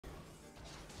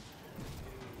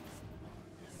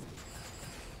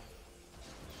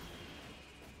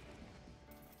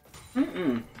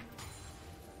I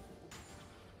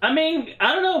mean,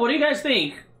 I don't know. What do you guys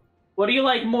think? What do you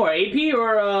like more, AP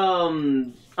or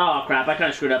Oh crap! I kind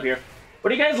of screwed up here. What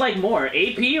do you guys like more,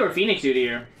 AP or Phoenix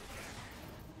Udyr?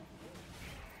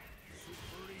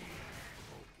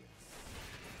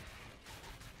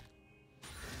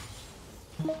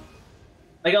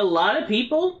 Like a lot of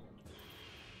people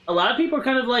are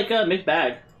kind of like a mixed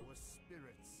bag.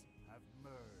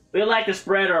 We like to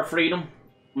spread our freedom,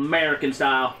 American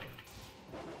style.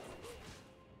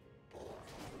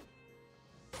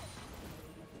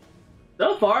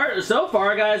 So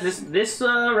far, guys, this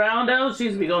round out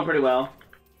seems to be going pretty well.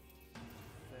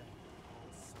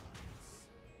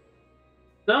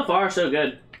 So far, so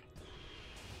good.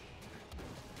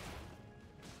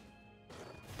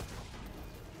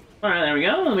 All right, there we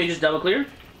go. Let me just double clear.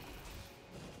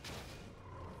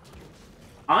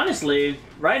 Honestly,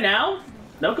 right now,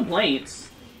 no complaints.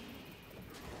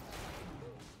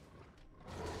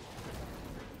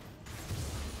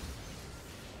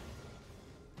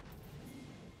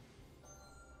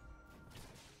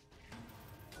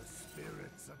 The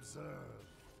spirits observe.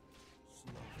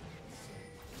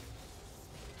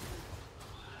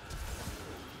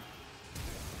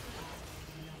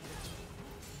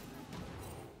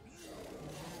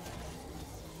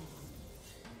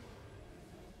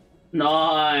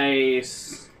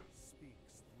 Nice.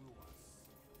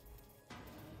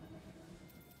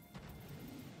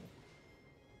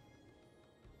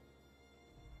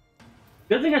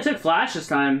 Good thing I took Flash this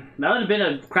time. That would have been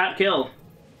a crap kill.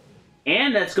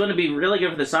 And that's going to be really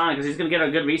good for the Sonic, because he's going to get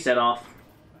a good reset off.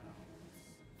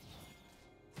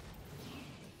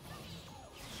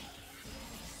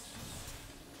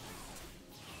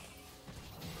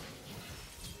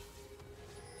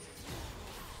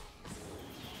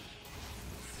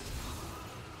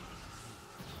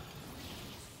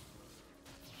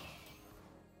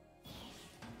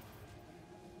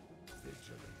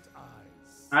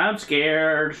 I'm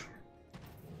scared.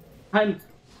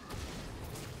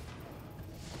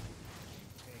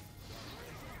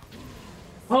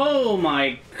 Oh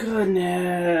my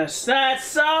goodness. That's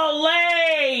so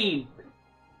lame!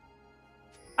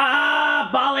 Ah,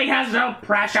 Bali has no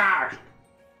pressure!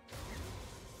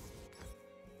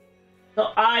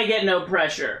 So I get no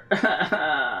pressure.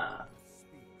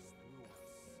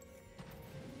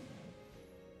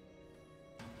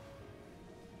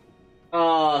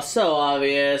 Oh, so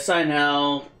obvious. I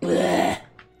know. Blech.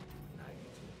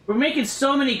 We're making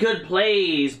so many good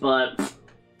plays, but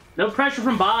no pressure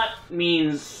from bot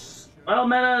means, well,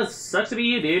 meta, sucks to be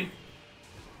you, dude.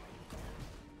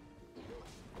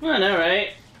 I know, right?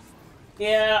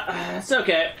 Yeah, it's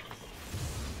okay.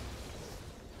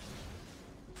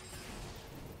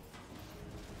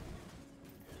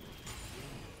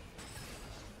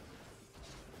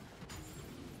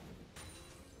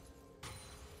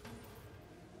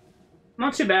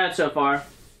 Not too bad so far.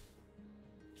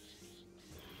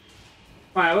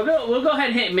 All right, we'll go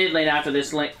ahead and hit mid lane after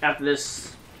this.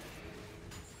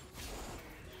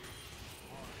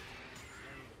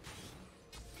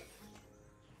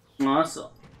 Awesome,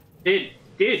 dudes.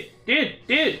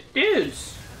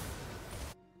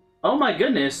 Oh my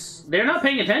goodness, they're not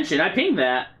paying attention. I pinged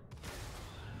that.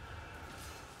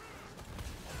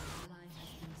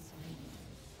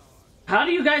 How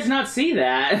do you guys not see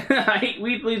that?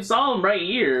 we saw him right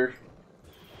here.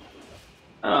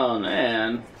 Oh,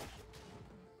 man.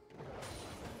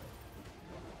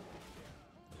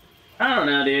 I don't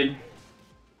know, dude.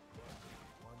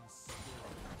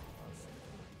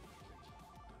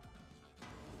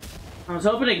 I was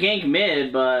hoping to gank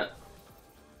mid, but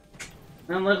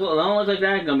don't look like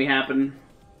that's gonna be happening.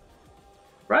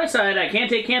 Right side, I can't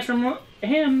take camps from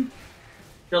him.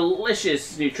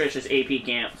 Delicious, nutritious AP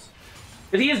camps.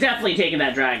 Because he is definitely taking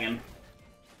that dragon.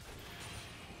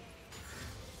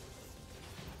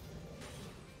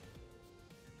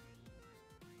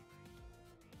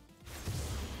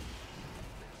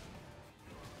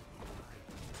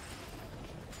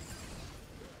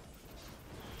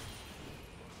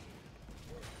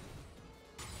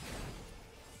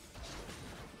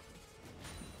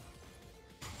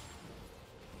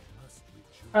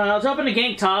 I was hoping to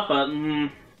gank top, but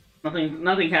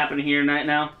nothing happened here right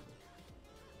now.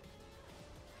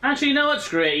 Actually, you know what?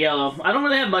 Screw it, yellow. I don't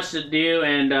really have much to do,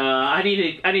 and I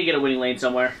need to get a winning lane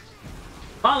somewhere.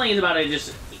 Bot lane's about to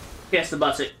just kiss the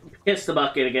bucket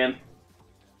again.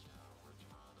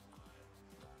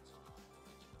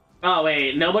 Oh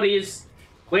wait, nobody's.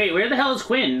 Wait, where the hell is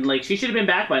Quinn? Like, she should have been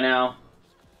back by now.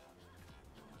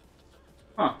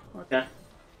 Huh? Okay.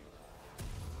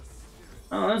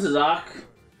 Oh, this is Ock.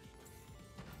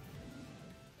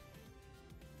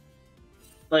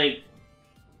 Like,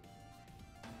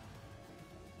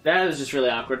 that is just really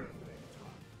awkward.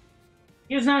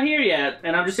 He's not here yet,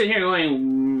 and I'm just sitting here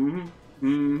going,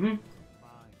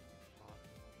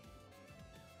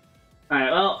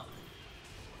 Alright, well,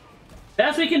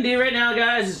 best we can do right now,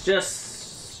 guys, is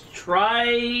just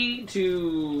try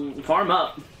to farm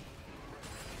up.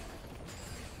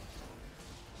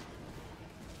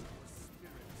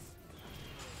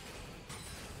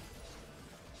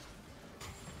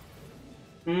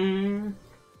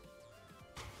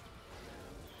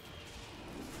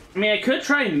 I mean, I could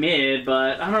try mid,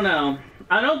 but I don't know.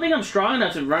 I don't think I'm strong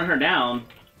enough to run her down.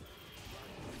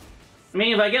 I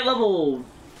mean, if I get level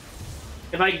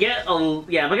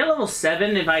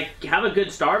 7, if I have a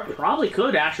good start, probably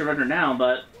could actually run her down,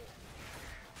 but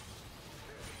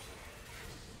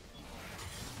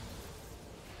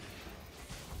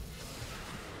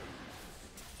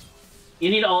you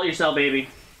need to ult yourself, baby.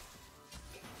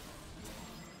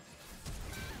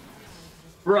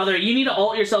 Brother, you need to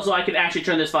ult yourself so I can actually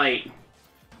turn this fight. I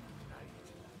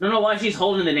don't know why she's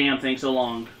holding the damn thing so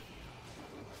long.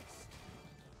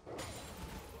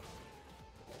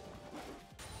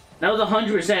 That was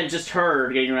 100% just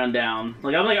her getting run down.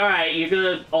 Like, I'm like, alright, you're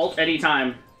gonna ult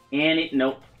anytime. And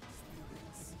nope.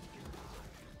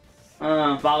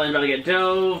 Bot lane's about to get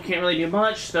dove. Can't really do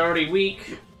much. They're already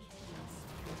weak.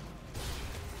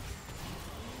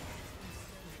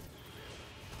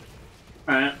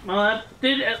 Alright, well, that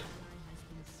did it.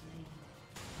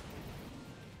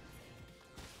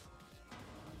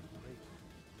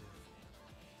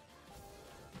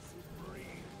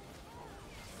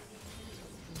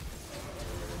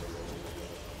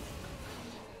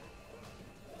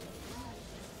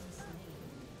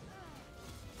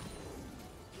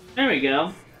 There we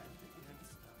go.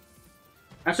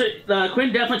 That's what,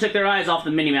 Quinn definitely took their eyes off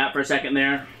the minimap for a second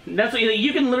there. That's what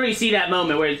you can literally see that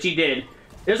moment where she did.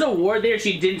 There's a ward there,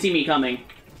 she didn't see me coming.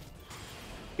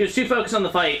 She was too focused on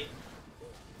the fight.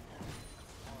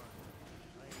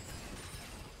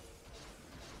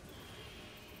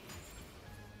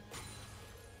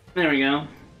 There we go.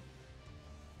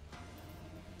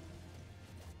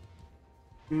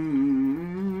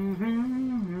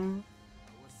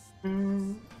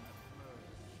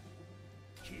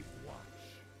 Keep watch.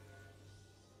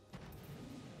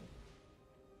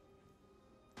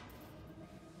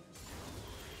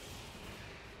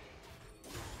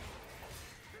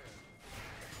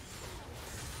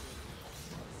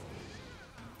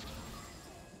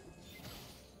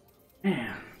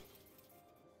 Man.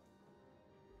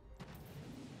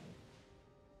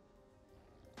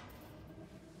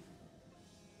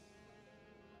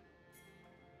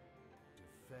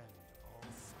 Defend all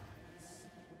sides.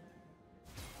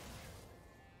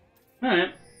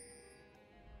 Alright.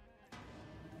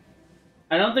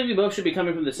 I don't think we both should be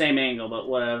coming from the same angle, but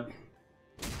whatever.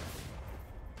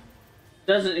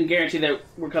 Doesn't guarantee that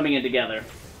we're coming in together.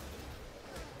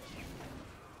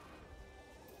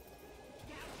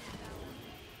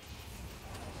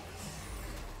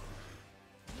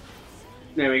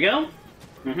 There we go.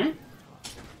 We're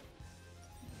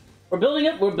building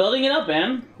it. We're building it up,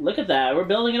 man. Look at that. We're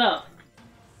building it up.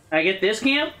 I get this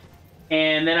camp,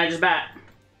 and then I just bat.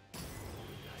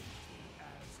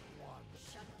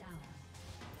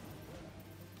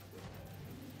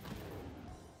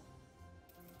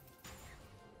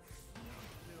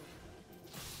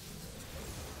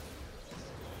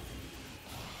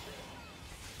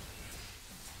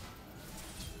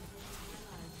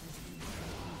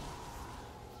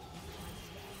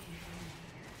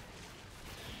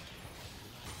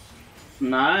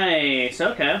 Nice.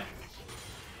 Okay.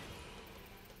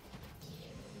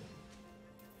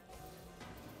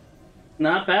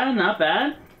 Not bad. Not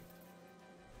bad.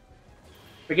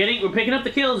 We're picking up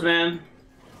the kills, man.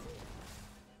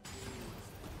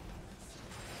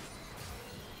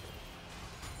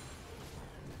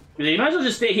 You might as well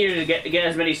just stay here to get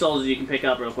as many souls as you can pick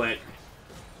up real quick.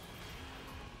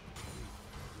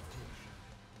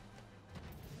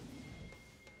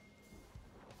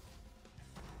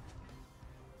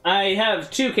 I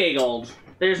have 2k gold.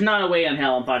 There's not a way in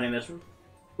hell I'm fighting this.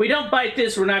 We don't fight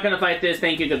this, we're not gonna fight this.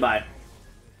 Thank you, goodbye.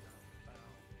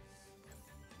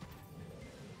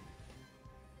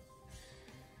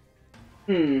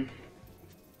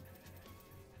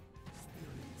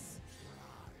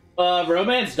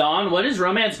 Romance Dawn? What is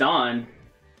Romance Dawn?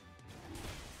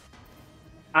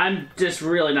 I'm just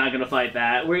really not gonna fight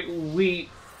that.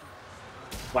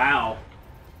 Wow.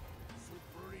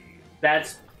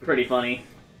 That's pretty funny.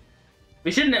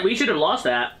 We should have lost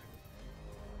that.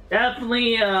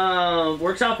 Definitely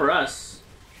works out for us.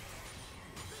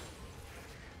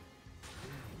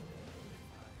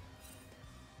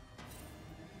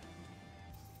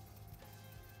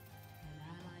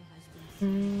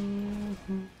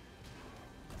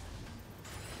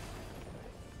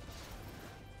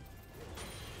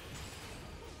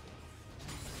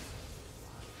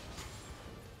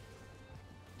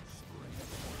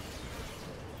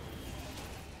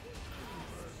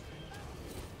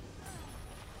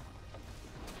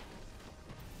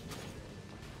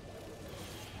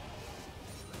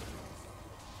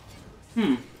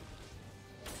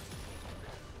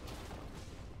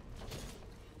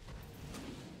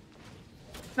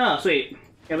 Oh, sweet.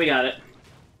 Yeah, we got it.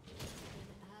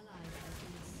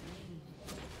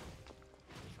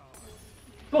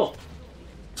 Cool.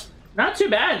 Not too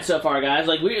bad so far, guys.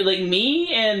 Like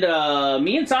me and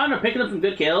Son are picking up some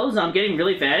good kills. I'm getting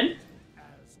really fed.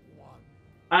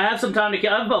 I have some time to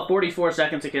kill. I have about 44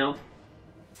 seconds to kill.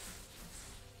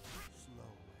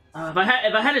 If I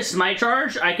had a smite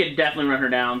charge, I could definitely run her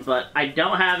down, but I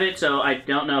don't have it, so I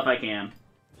don't know if I can.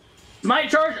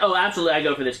 Smite charge? Oh, absolutely, I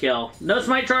go for this kill. No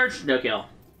smite charge, no kill.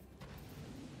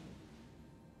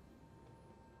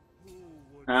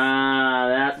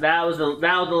 That was the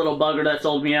little bugger that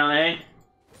sold me out, eh?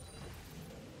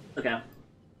 Okay.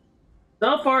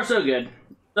 So far, so good.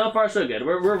 So far, so good.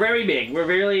 We're very big. We're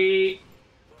really.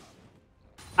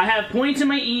 I have points in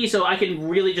my E, so I can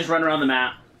really just run around the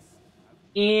map.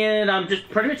 And I'm just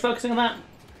pretty much focusing on that.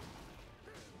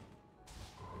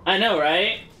 I know,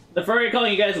 right? The furry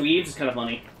calling you guys weebs is kind of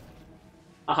funny.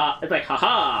 Haha. It's like,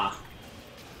 haha.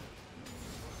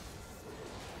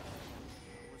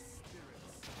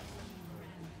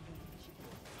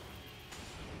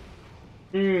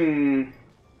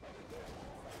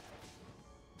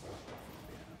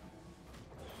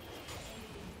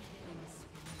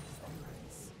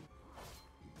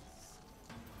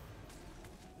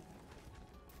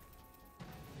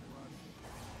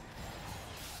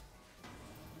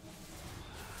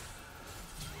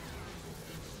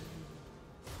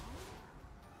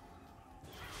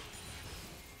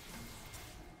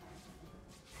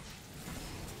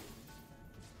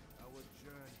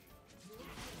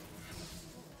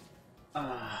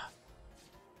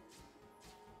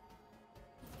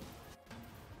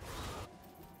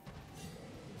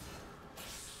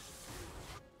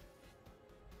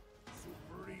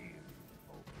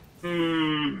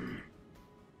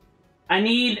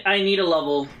 I need a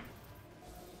level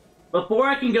before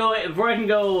I can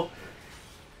go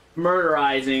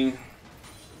murderizing.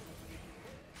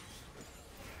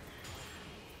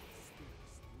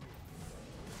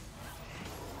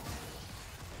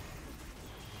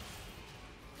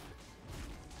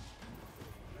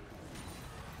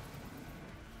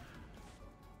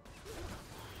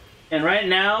 And right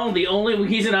now, the only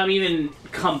reason I'm even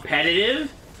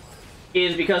competitive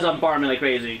is because I'm farming like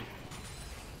crazy.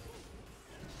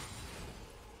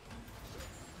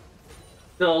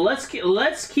 So let's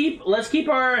keep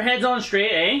our heads on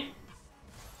straight, eh?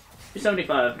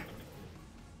 275.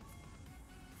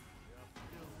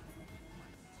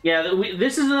 Yeah,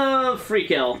 this is a free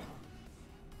kill,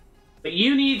 but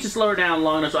you need to slow her down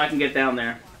long enough so I can get down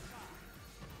there.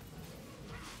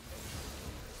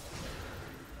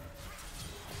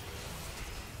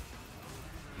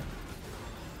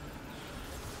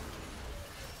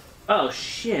 Oh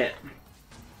shit.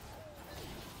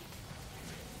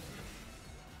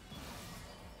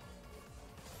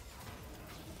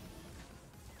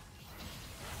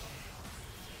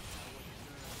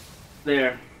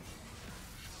 There.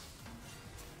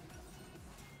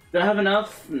 Do I have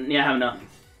enough? Yeah, I have enough.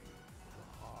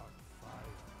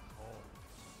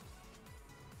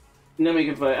 And then we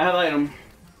can fight. I have item.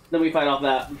 Then we fight off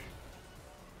that.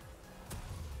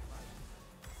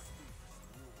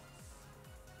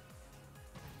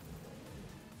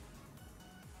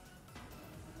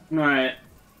 Alright.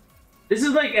 This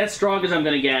is like as strong as I'm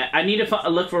gonna get. I need to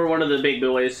look for one of the big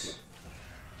boys.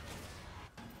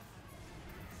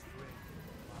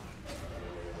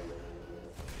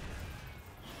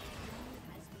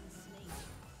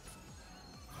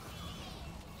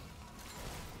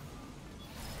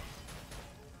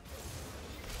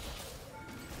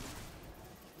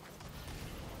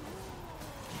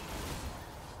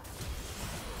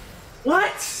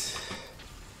 What?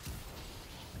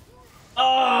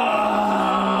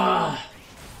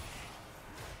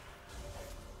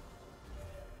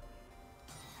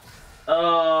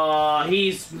 Oh,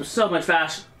 he's so much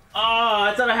faster. Oh,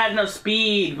 I thought I had enough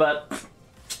speed, but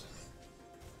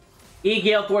he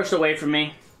Gale forced away from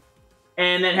me.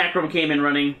 And then Hecarim came in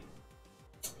running.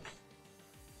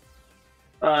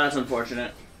 That's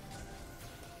unfortunate.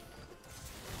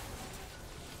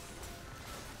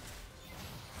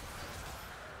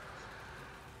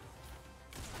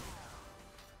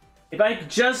 If I could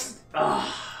just...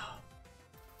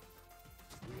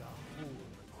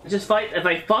 Just fight. If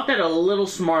I fought that a little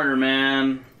smarter,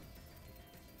 man.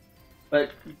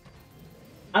 But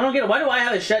I don't get it. Why do I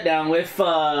have a shutdown with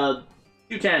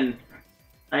 210?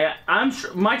 I'm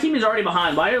sure my team is already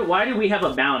behind. Why do we have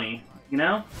a bounty? You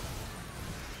know?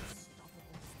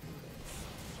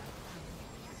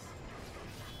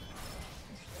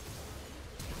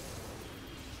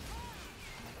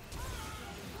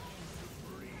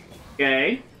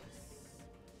 Okay.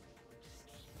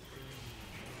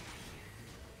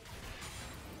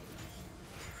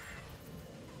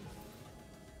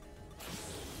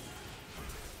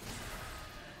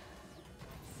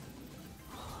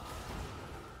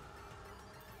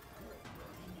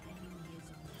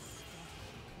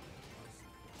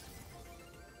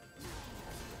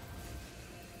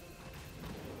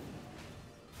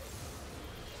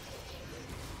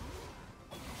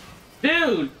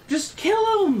 Dude, just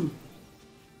kill him!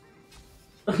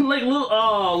 Like, Lulu,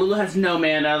 oh, Lulu has no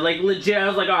mana. Like, legit, I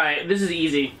was like, alright, this is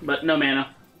easy, but no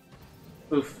mana.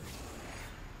 Oof.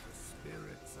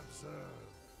 Spirits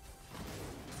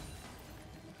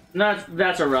observe.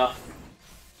 That's a rough.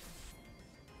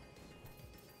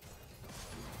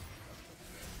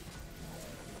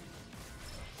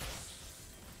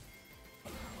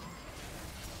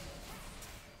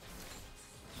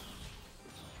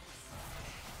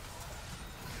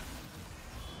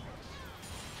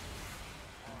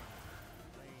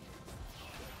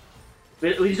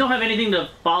 We just don't have anything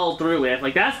to follow through with.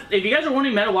 Like, that's... If you guys are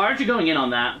wanting meta, why aren't you going in on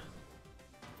that?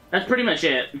 That's pretty much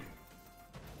it.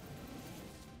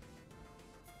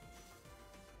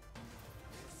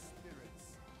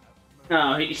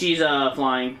 Oh, she's,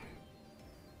 flying.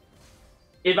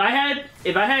 If I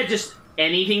had just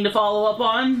anything to follow up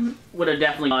on, would have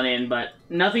definitely gone in, but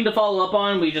nothing to follow up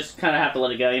on, we just kind of have to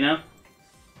let it go, you know?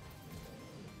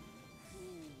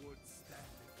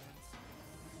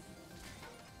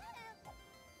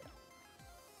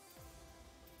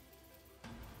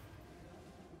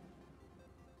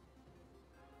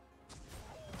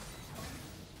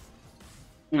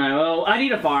 Alright, well, I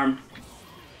need a farm.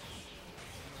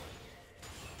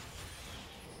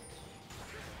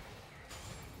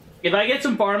 If I get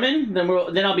some farming, then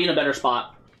I'll be in a better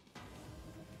spot.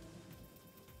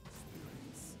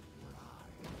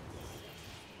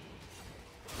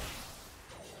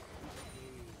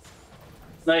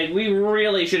 Like, we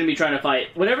really shouldn't be trying to fight.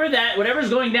 Whatever's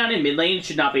going down in mid lane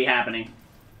should not be happening.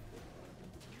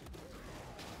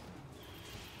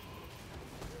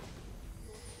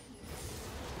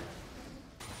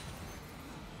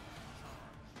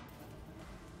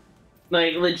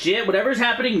 Like, legit, whatever's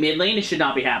happening mid lane, it should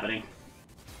not be happening.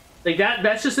 Like,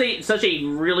 that's just such a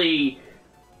really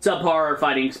subpar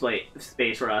fighting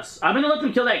space for us. I'm gonna let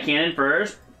them kill that cannon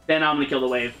first, then I'm gonna kill the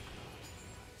wave.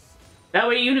 That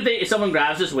way, even if someone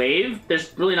grabs this wave,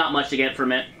 there's really not much to get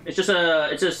from it. It's just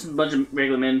a bunch of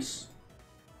regular mins.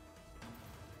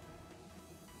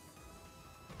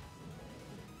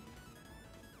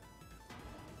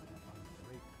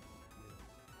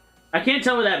 I can't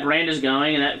tell where that brand is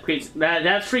going, and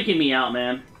that's freaking me out,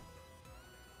 man.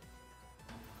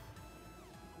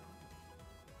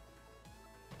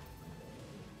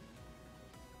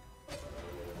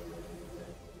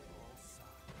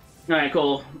 Alright,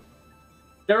 cool.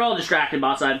 They're all distracted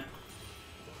bot side.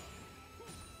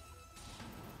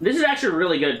 This is actually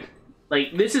really good.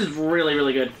 Like, this is really,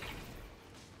 really good.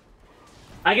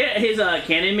 I get his the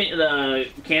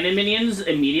cannon minions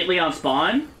immediately on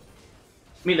spawn.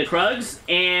 I mean, the Krugs,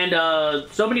 and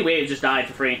so many waves just died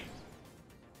for free.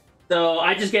 So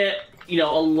I just get, you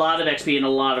know, a lot of XP and a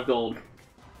lot of gold.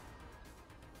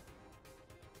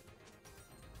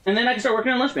 And then I can start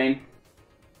working on Lunchbane.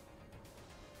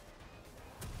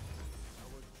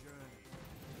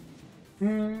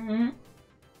 Mm-hmm.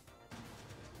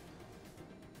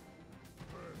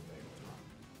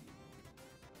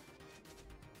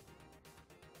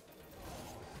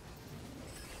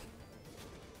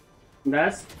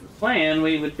 That's the plan.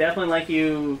 We would definitely like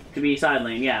you to be side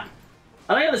lane, yeah.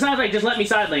 I like how it sounds like just let me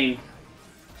side lane.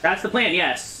 That's the plan,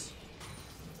 yes.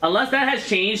 Unless that has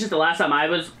changed since the last time I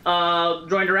was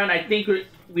joined around, I think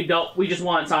we just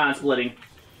want Scion splitting.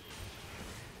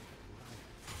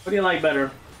 What do you like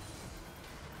better?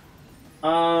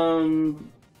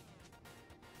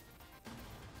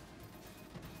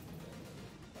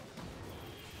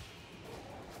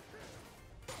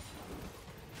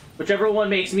 Whichever one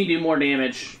makes me do more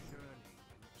damage.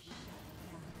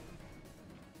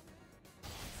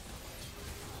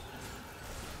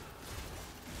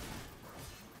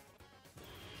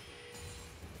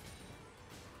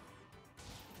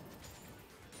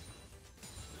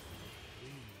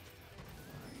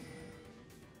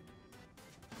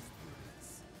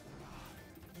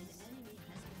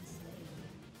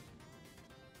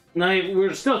 Like,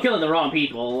 we're still killing the wrong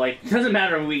people. Like, it doesn't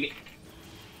matter if we...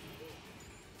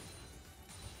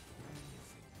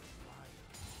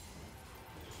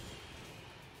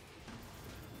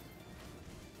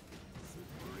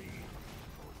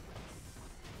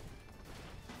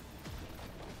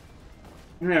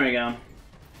 There we go.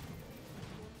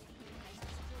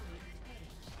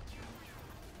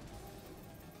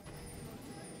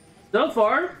 So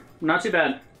far, not too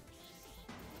bad.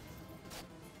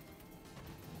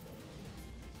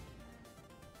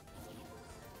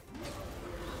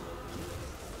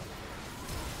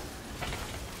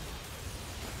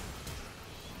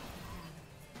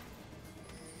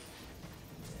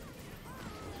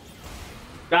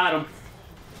 Got him.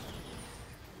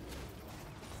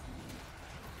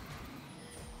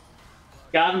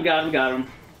 Got him, got him, got him.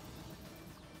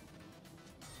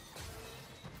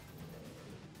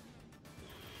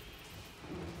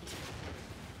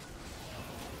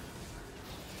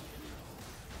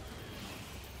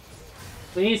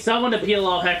 We need someone to peel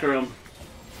off Hecarim.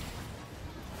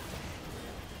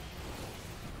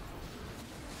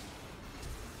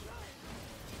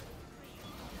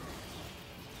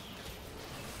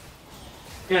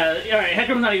 Yeah, alright,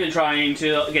 Hecarim's not even trying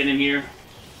to get in here.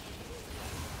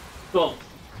 Cool.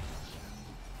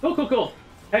 Cool, cool, cool.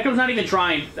 Hecarim's not even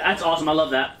trying. That's awesome, I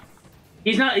love that.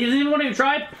 He doesn't even want to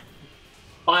try?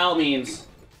 By all means.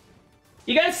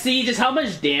 You guys see just how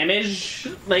much damage?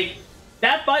 Like,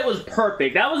 that fight was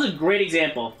perfect. That was a great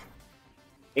example.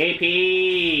 AP.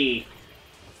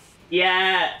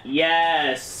 Yeah,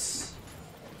 yes.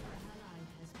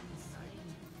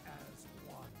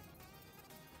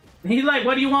 He's like,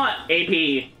 what do you want,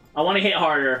 AP? I want to hit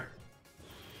harder.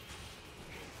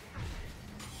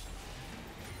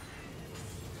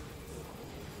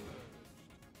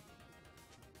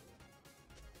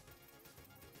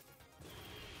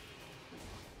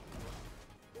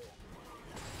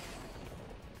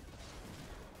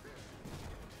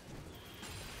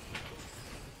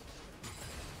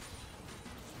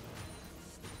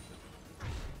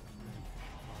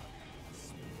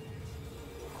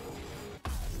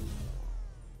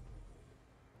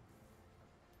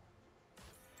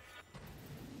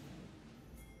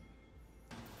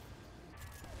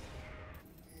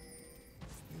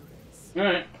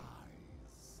 Alright.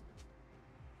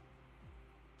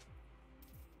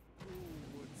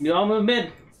 You all move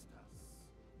mid.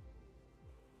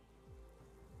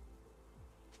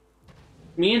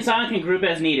 Me and Sonic can group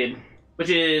as needed, which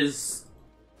is...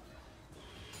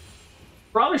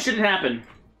 probably shouldn't happen.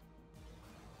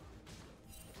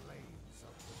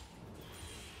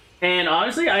 And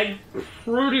honestly, I'm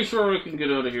pretty sure we can get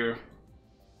out of here.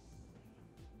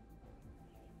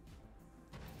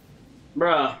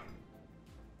 Bruh.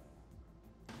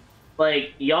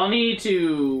 Like, y'all need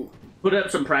to put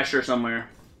up some pressure somewhere.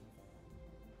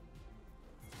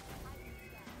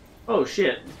 Oh,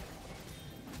 shit.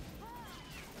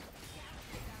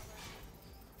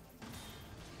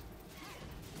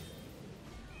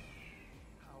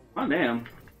 Oh, damn.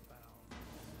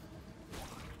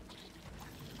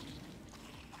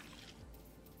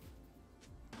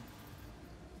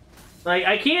 Like,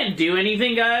 I can't do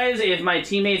anything, guys, if my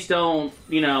teammates don't,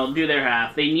 you know, do their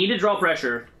half. They need to draw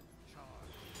pressure.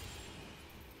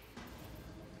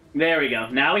 There we go.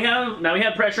 Now we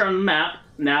have pressure on the map.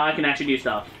 Now I can actually do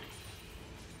stuff.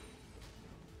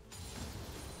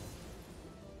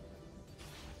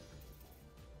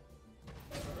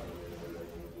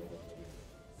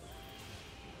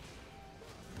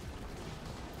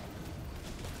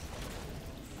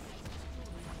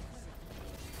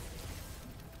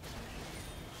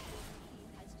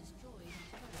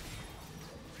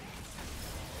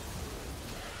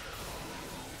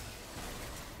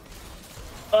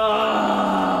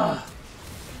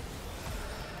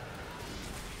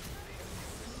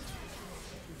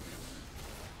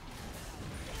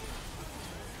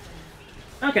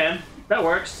 Okay, that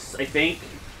works, I think.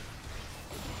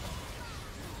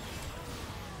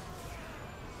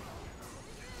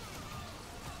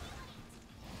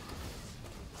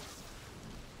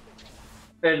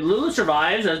 If Lulu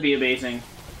survives, that'd be amazing.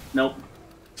 Nope.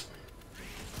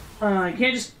 I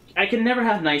can't just... I can never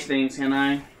have nice things, can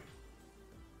I?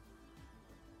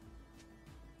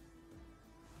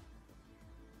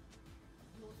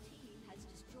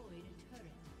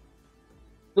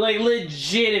 Like,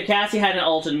 legit, if Cassie hadn't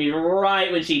ulted me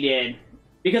right when she did.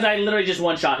 Because I literally just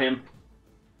one-shot him.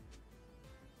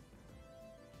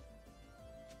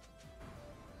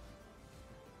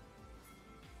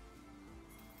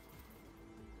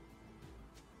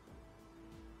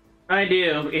 I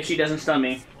do, if she doesn't stun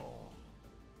me.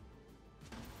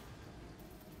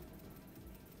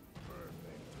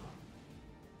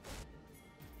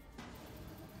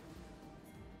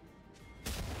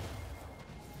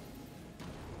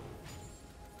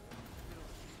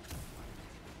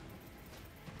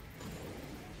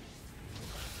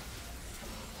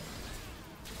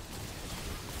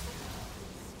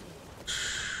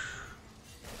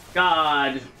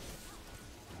 God.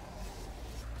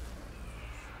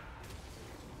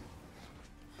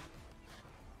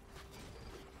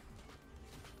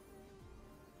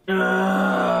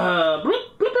 Bloop,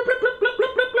 bloop, bloop, bloop, bloop,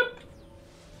 bloop, bloop, bloop.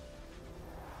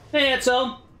 Hey,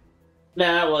 Etzel.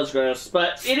 That was gross,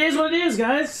 but it is what it is,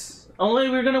 guys. Only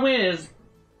we're gonna win is.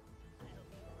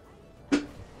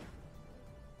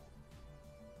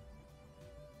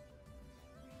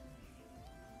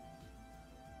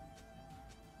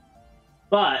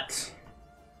 But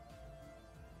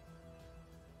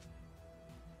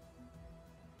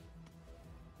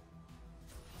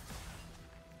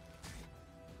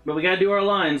we gotta do our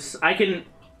lines. I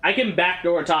can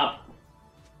backdoor top.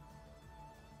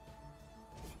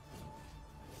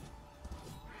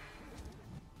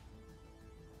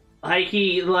 High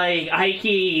key,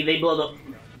 they blow the.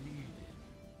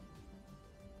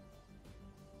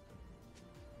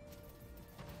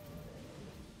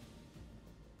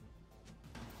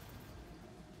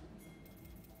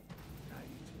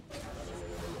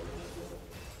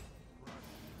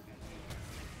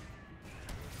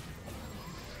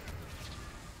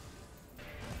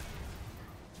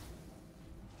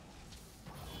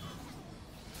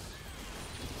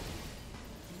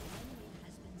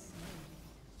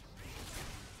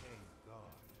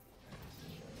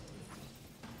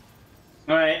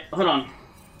 Alright, hold on.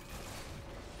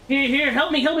 Here,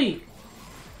 help me, help me!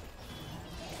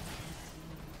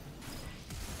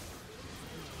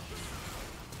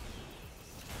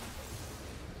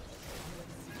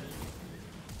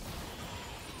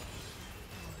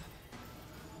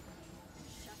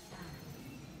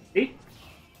 See?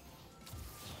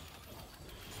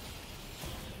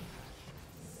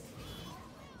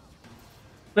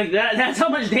 Like that's how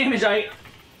much damage I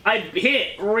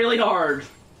hit really hard.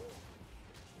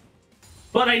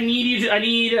 But I need you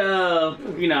to,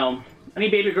 you know, I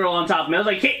need baby girl on top of me. I was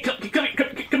like, hey, come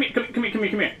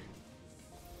here.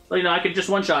 So, you know, I could just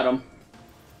one-shot him.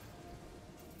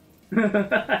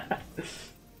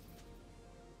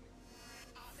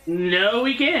 No,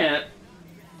 we can't.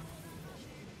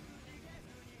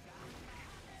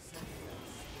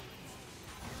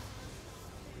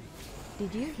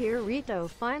 Did you hear Rito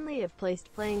finally have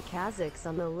placed playing Kazakhs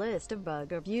on the list of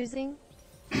bug abusing?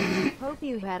 Hope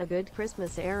you had a good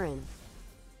Christmas, Aaron.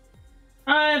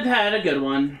 I've had a good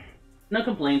one. No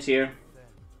complaints here.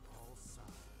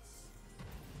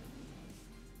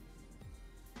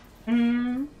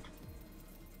 Yeah,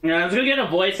 I was gonna get a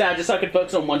voice out just so I could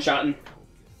focus on one-shotting.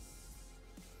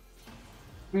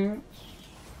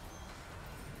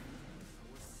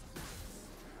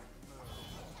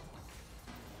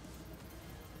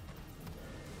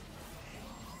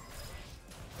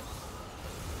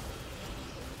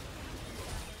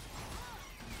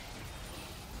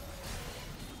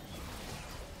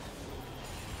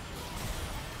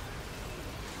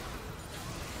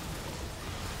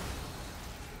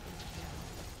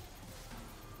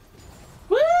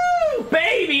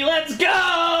 Baby, let's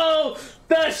go!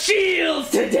 The shields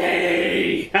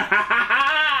today!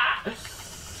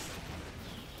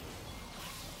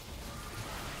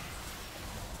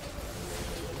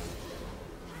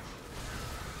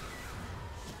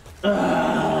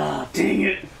 Dang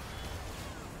it.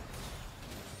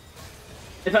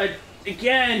 If I,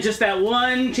 again, just that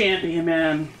one champion,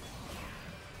 man.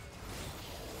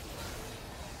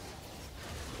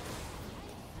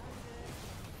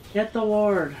 Get the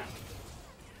ward.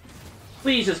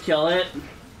 Please just kill it.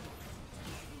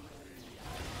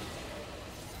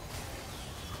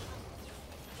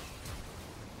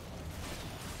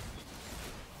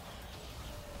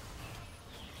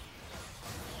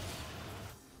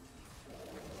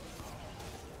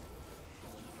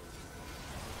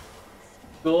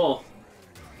 Cool.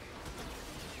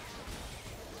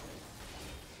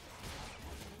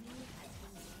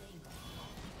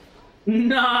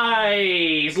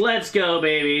 Nice! Let's go,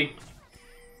 baby.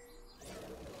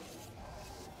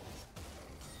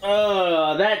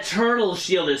 Oh, that turtle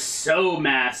shield is so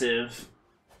massive.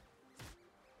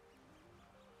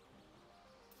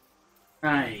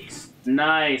 Nice.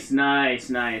 Nice, nice,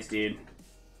 nice, dude.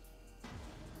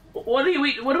 What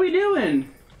are we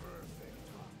doing?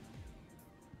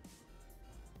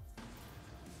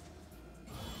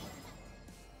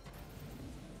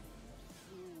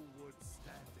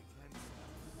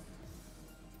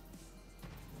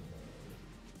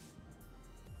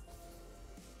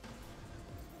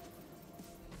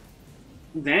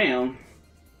 Damn.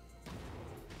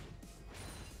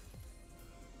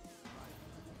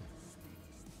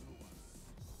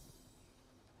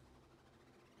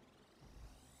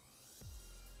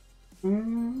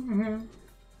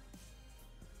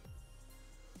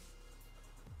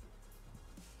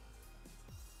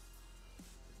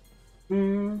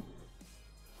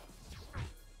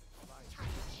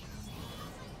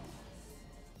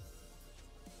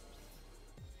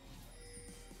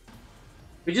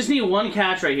 We just need one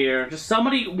catch right here. Just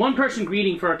somebody, one person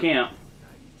greeting for our camp.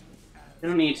 We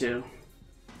don't need to.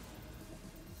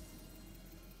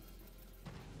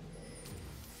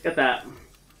 Get that.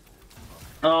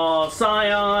 Oh,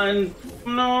 Scion!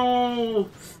 No!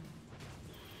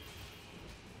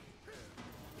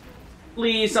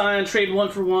 Please, Scion, trade 1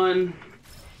 for 1.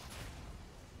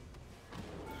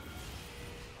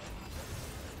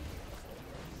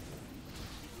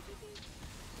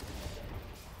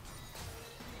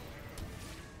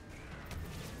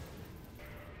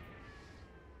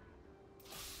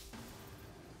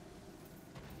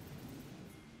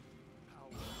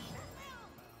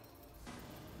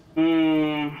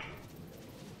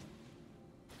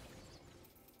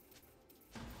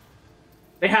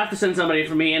 They have to send somebody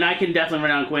for me, and I can definitely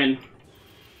run on Quinn.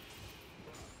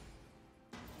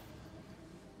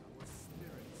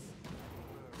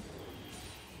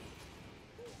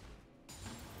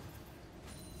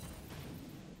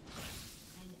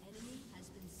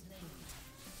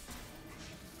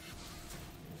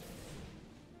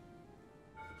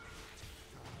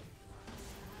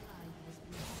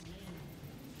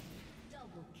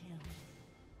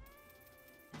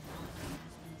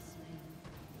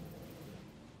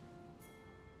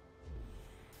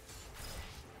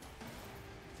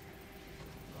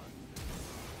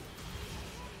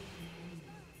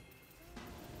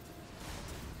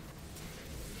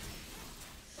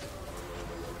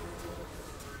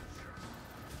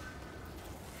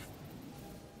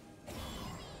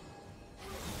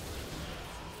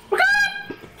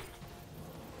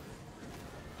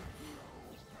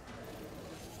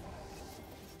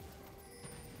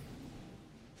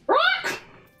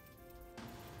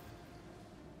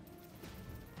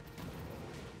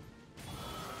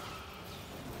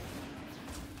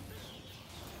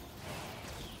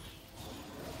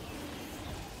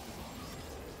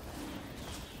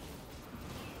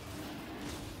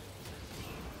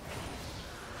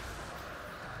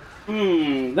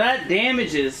 That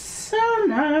damage is so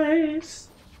nice.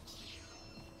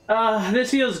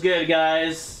 This feels good,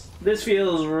 guys. This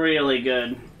feels really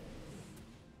good.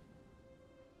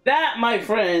 That, my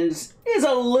friends, is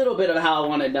a little bit of how I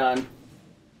want it done.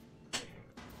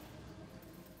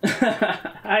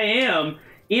 I am.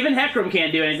 Even Hecarim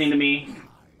can't do anything to me.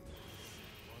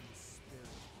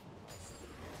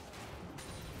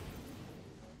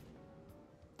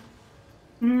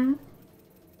 Hmm.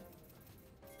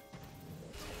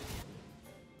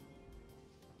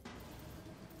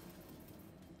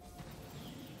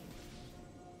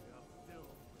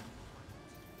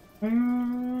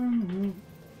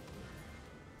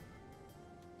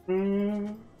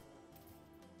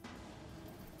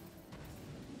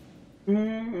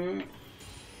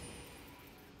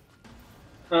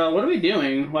 What are we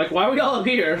doing? Like, why are we all up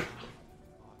here?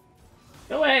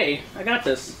 Go away. I got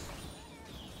this.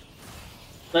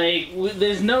 Like,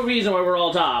 there's no reason why we're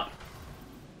all top.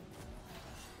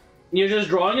 You're just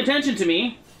drawing attention to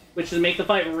me, which would make the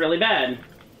fight really bad.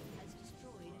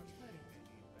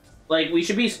 Like, we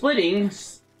should be splitting,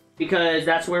 because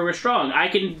that's where we're strong. I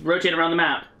can rotate around the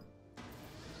map.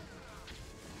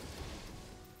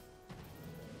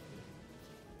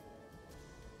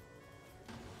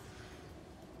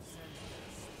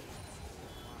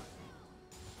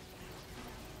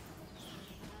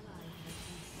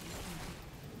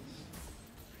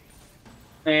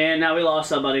 And now we lost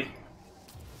somebody.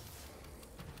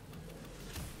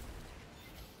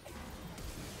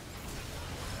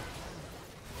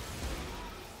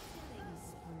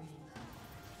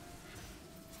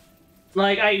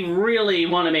 Like, I really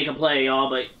want to make a play, y'all,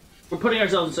 but we're putting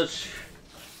ourselves in such...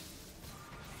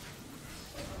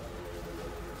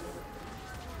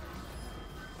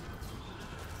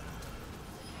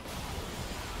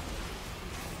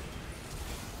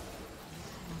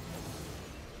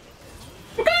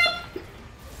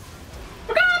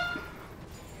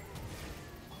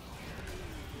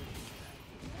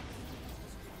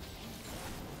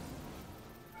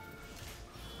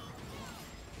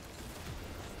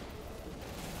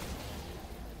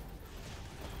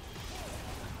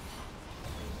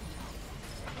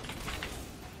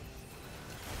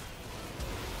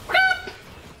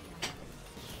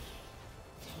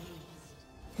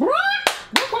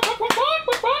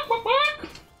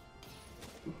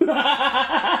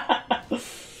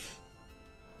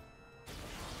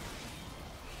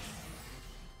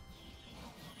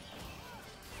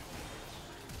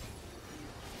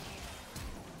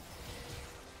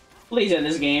 Please end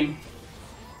this game.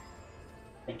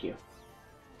 Thank you.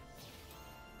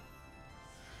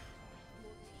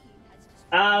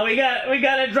 We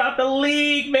gotta drop the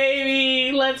leak,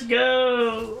 baby! Let's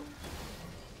go!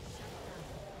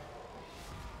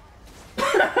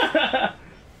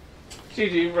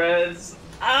 GG, friends.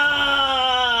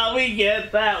 Ah, we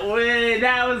get that win.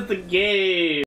 That was the game.